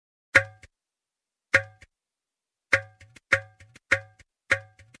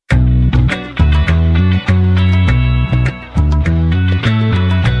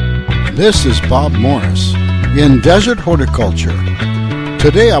This is Bob Morris in Desert Horticulture.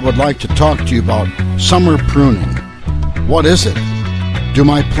 Today I would like to talk to you about summer pruning. What is it? Do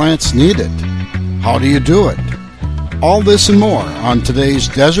my plants need it? How do you do it? All this and more on today's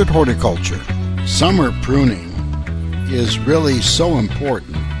Desert Horticulture. Summer pruning is really so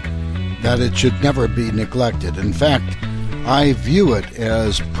important that it should never be neglected. In fact, I view it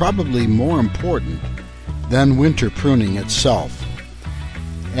as probably more important than winter pruning itself.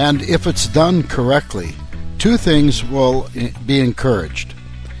 And if it's done correctly, two things will be encouraged.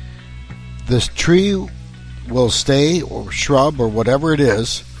 This tree will stay, or shrub, or whatever it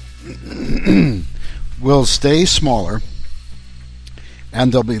is, will stay smaller,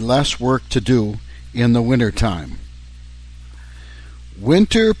 and there'll be less work to do in the winter time.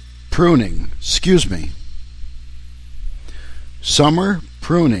 Summer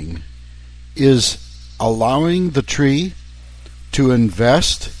pruning is allowing the tree to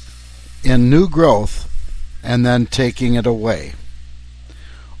invest in new growth and then taking it away.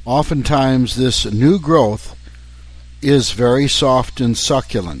 Oftentimes this new growth is very soft and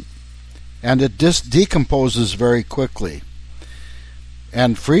succulent, and it decomposes very quickly.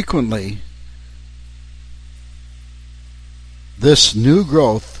 And frequently this new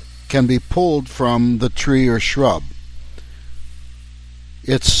growth can be pulled from the tree or shrub.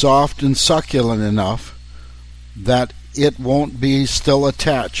 It's soft and succulent enough that it won't be still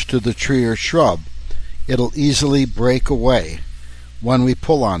attached to the tree or shrub. It'll easily break away when we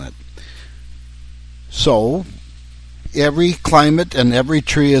pull on it. So, every climate and every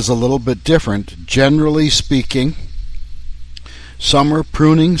tree is a little bit different. Generally speaking, summer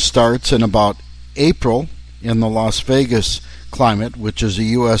pruning starts in about April in the Las Vegas climate, which is a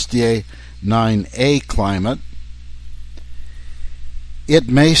USDA 9A climate. It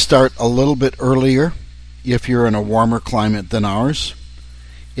may start a little bit earlier if you're in a warmer climate than ours.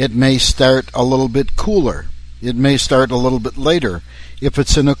 It may start a little bit cooler. It may start a little bit later if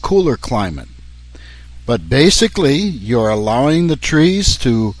it's in a cooler climate. But basically, you're allowing the trees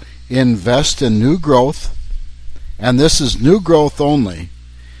to invest in new growth, and this is new growth only.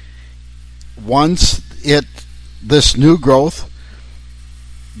 Once this new growth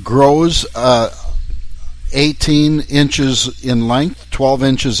grows 18 inches in length, 12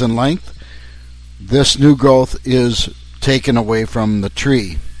 inches in length, this new growth is taken away from the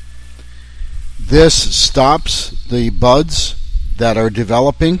tree. This stops the buds that are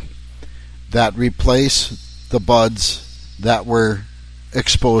developing that replace the buds that were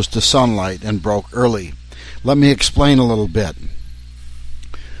exposed to sunlight and broke early. Let me explain a little bit.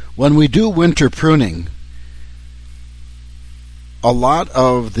 When we do winter pruning, a lot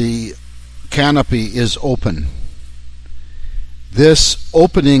of the canopy is open. This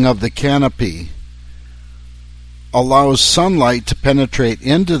opening of the canopy allows sunlight to penetrate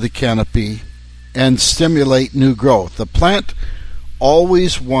into the canopy and stimulate new growth. The plant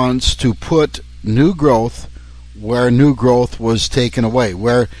always wants to put new growth where new growth was taken away,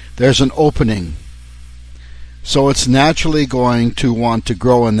 where there's an opening. So it's naturally going to want to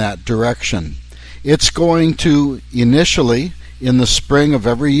grow in that direction. It's going to, initially, in the spring of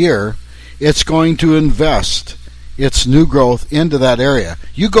every year, it's going to invest its new growth into that area.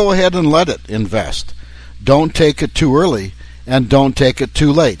 You go ahead and let it invest. Don't take it too early, and don't take it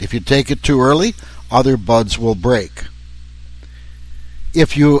too late. If you take it too early, other buds will break.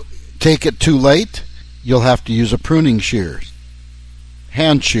 If you take it too late, you'll have to use a pruning shears,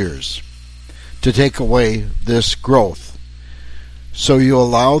 hand shears, to take away this growth. So you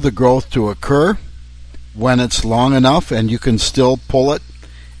allow the growth to occur when it's long enough, and you can still pull it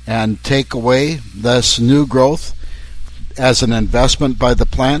and take away this new growth as an investment by the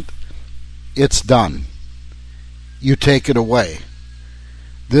plant. It's done. You take it away.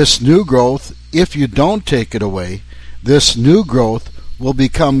 This new growth, if you don't take it away, this new growth will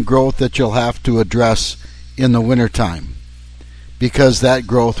become growth that you'll have to address in the wintertime, because that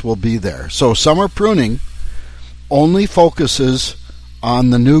growth will be there. So summer pruning only focuses on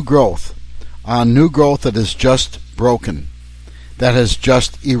the new growth, on new growth that is just broken, that has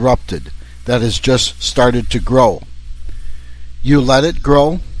just erupted, that has just started to grow. You let it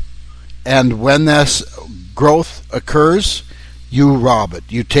grow, and when this growth occurs, you rob it.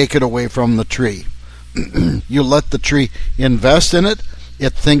 You take it away from the tree. You let the tree invest in it.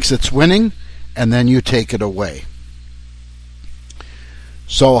 It thinks it's winning, and then you take it away.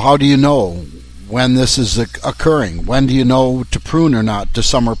 So how do you know when this is occurring? When do you know to prune or not, to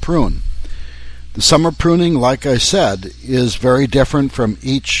summer prune? The summer pruning, like I said, is very different for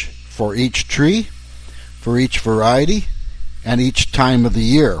each tree, for each variety, and each time of the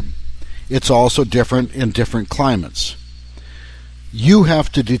year. It's also different in different climates. You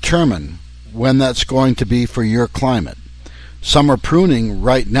have to determine when that's going to be for your climate. Summer pruning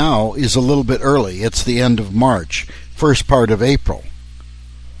right now is a little bit early. It's the end of March, first part of April.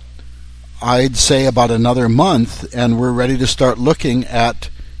 I'd say about another month and we're ready to start looking at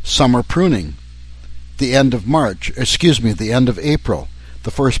summer pruning. The end of the end of April,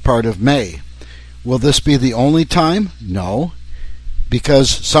 the first part of May. Will this be the only time? No, because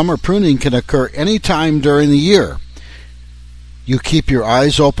summer pruning can occur any time during the year. You keep your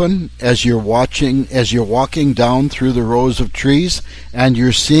eyes open as you're walking down through the rows of trees and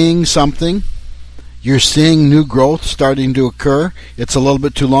you're seeing something. You're seeing new growth starting to occur. It's a little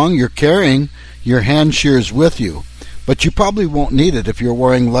bit too long. You're carrying your hand shears with you, but you probably won't need it if you're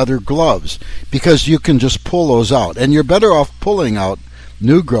wearing leather gloves because you can just pull those out. And you're better off pulling out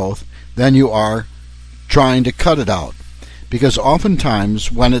new growth than you are trying to cut it out, because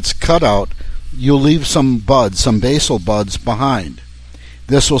oftentimes when it's cut out, you'll leave some buds, some basal buds behind.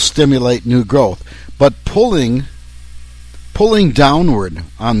 This will stimulate new growth. But pulling downward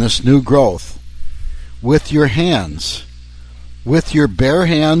on this new growth with your hands, with your bare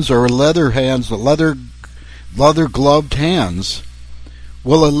hands or leather gloved hands,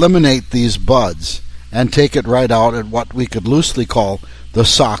 will eliminate these buds and take it right out at what we could loosely call the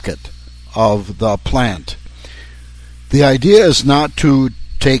socket of the plant. The idea is not to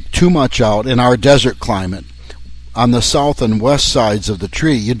take too much out in our desert climate. On the south and west sides of the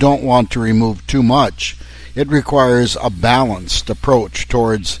tree, you don't want to remove too much. It requires a balanced approach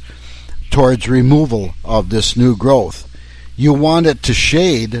towards removal of this new growth. You want it to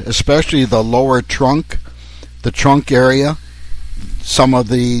shade, especially the lower trunk, the trunk area, some of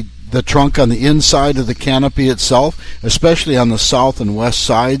the trunk on the inside of the canopy itself, especially on the south and west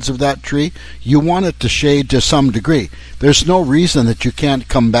sides of that tree. You want it to shade to some degree. There's no reason that you can't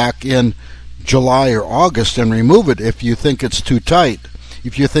come back in July or August and remove it if you think it's too tight,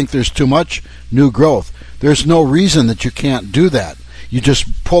 if you think there's too much new growth. There's no reason that you can't do that. You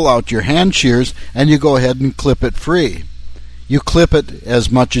just pull out your hand shears and you go ahead and clip it free. You clip it as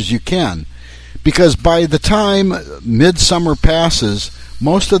much as you can, because by the time midsummer passes,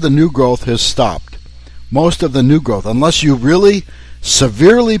 most of the new growth has stopped. Most of the new growth, unless you really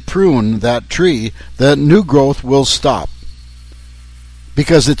severely prune that tree, the new growth will stop,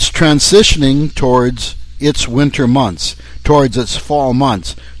 because it's transitioning towards its winter months, towards its fall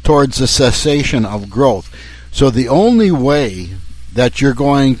months, towards the cessation of growth. So the only way that you're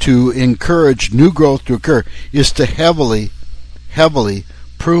going to encourage new growth to occur is to heavily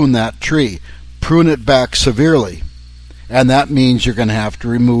prune that tree. Prune it back severely. And that means you're going to have to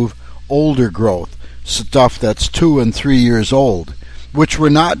remove older growth, stuff that's 2 and 3 years old, which we're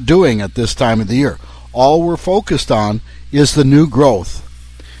not doing at this time of the year. All we're focused on is the new growth.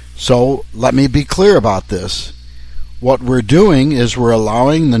 So let me be clear about this. What we're doing is we're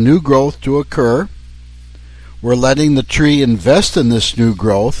allowing the new growth to occur. We're letting the tree invest in this new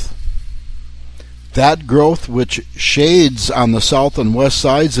growth. That growth which shades on the south and west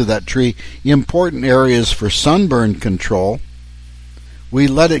sides of that tree, important areas for sunburn control, we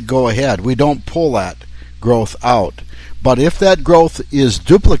let it go ahead. We don't pull that growth out. But if that growth is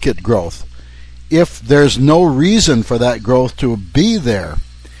duplicate growth, if there's no reason for that growth to be there,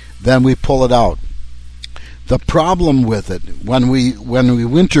 then we pull it out. The problem with it, when we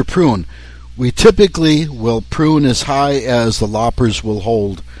winter prune, we typically will prune as high as the loppers will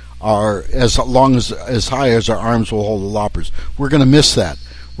hold, as high as our arms will hold the loppers. We're going to miss that.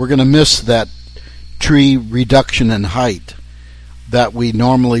 We're going to miss that tree reduction in height that we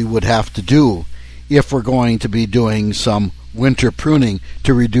normally would have to do if we're going to be doing some winter pruning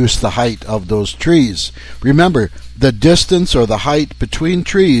to reduce the height of those trees. Remember, the distance or the height between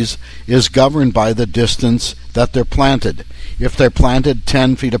trees is governed by the distance that they're planted. If they're planted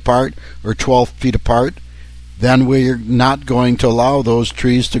 10 feet apart or 12 feet apart, then we're not going to allow those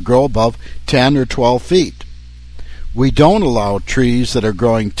trees to grow above 10 or 12 feet. We don't allow trees that are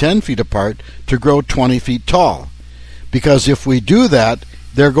growing 10 feet apart to grow 20 feet tall, because if we do that,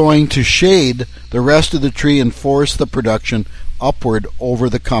 they're going to shade the rest of the tree and force the production upward over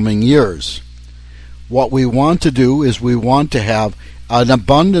the coming years. What we want to do is we want to have an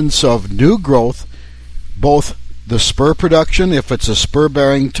abundance of new growth, both the spur production, if it's a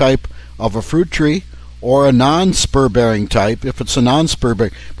spur-bearing type of a fruit tree, or a non-spur-bearing type, if it's a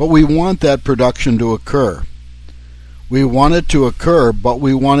non-spur-bearing. But we want that production to occur. We want it to occur, but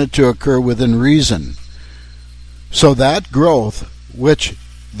we want it to occur within reason. So that growth, which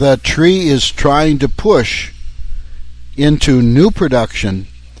the tree is trying to push into new production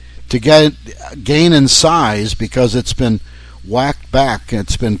to gain in size because it's been whacked back,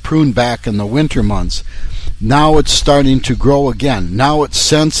 it's been pruned back in the winter months, Now it's starting to grow again. Now it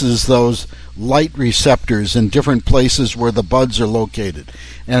senses those light receptors in different places where the buds are located,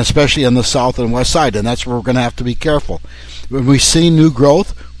 and especially on the south and west side, and that's where we're going to have to be careful. When we see new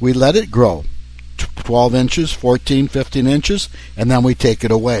growth, we let it grow 12 inches, 14, 15 inches, and then we take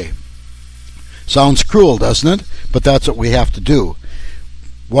it away. Sounds cruel, doesn't it? But that's what we have to do.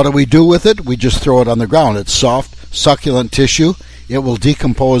 What do we do with it? We just throw it on the ground. It's soft, succulent tissue. It will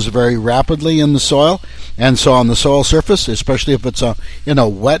decompose very rapidly in the soil, and so on the soil surface, especially if it's in a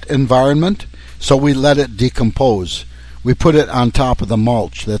wet environment, so we let it decompose. We put it on top of the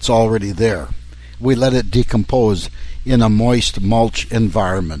mulch that's already there. We let it decompose in a moist mulch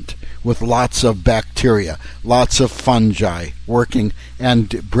environment with lots of bacteria, lots of fungi working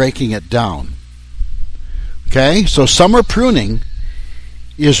and breaking it down. Okay, so summer pruning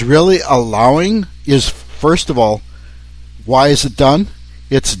is really first of all, why is it done?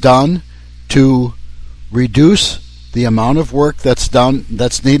 It's done to reduce the amount of work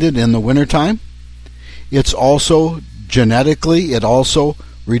that's needed in the wintertime. It's also genetically, it also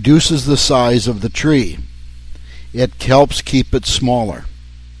reduces the size of the tree. It helps keep it smaller.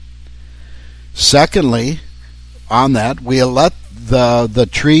 Secondly, on that, we let the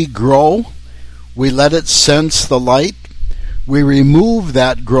tree grow. We let it sense the light. We remove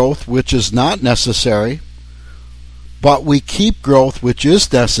that growth which is not necessary, but we keep growth which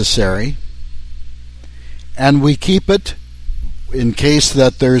is necessary, and we keep it in case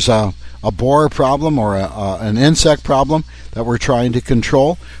that there's a borer problem or an insect problem that we're trying to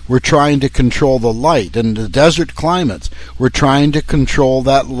control. We're trying to control the light. In the desert climates, we're trying to control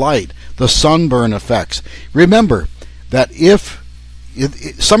that light, the sunburn effects. Remember that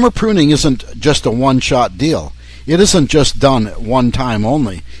summer pruning isn't just a one-shot deal. It isn't just done at one time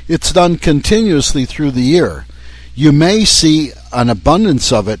only. It's done continuously through the year. You may see an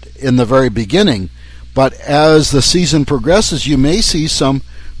abundance of it in the very beginning, but as the season progresses, you may see some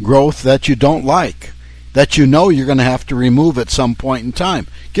growth that you don't like, that you know you're going to have to remove at some point in time.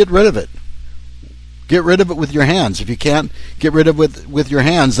 Get rid of it. Get rid of it with your hands. If you can't get rid of it with your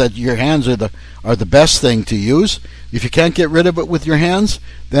hands, that your hands are the best thing to use. If you can't get rid of it with your hands,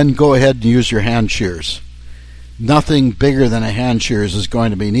 then go ahead and use your hand shears. Nothing bigger than a hand shears is going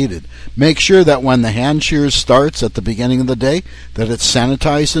to be needed. Make sure that when the hand shears starts at the beginning of the day, that it's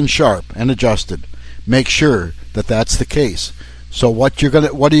sanitized and sharp and adjusted. Make sure that that's the case. So what are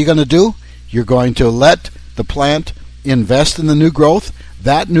you going to do? You're going to let the plant invest in the new growth,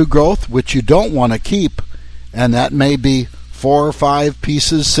 that new growth which you don't want to keep, and that may be 4 or 5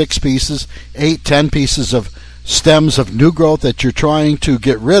 pieces, 6 pieces, 8, 10 pieces of stems of new growth that you're trying to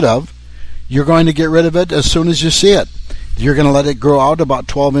get rid of. You're going to get rid of it as soon as you see it. You're going to let it grow out about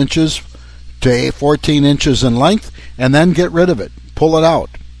 12 inches to 14 inches in length, and then get rid of it. Pull it out.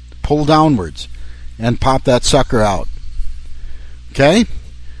 Pull downwards, and pop that sucker out. Okay?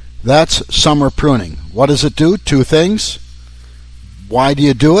 That's summer pruning. What does it do? 2 things. Why do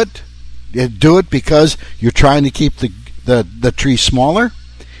you do it? You do it because you're trying to keep the tree smaller,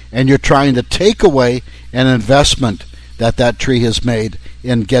 and you're trying to take away an investment that tree has made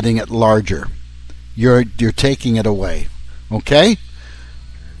in getting it larger. You're taking it away. Okay?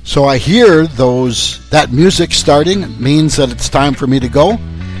 So I hear that music starting. It means that it's time for me to go,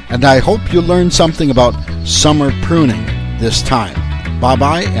 and I hope you learned something about summer pruning this time.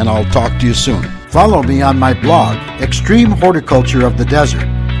 Bye-bye, and I'll talk to you soon. Follow me on my blog, Extreme Horticulture of the Desert.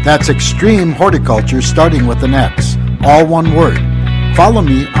 That's Extreme Horticulture starting with an X, all one word. Follow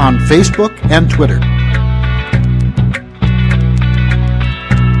me on Facebook and Twitter.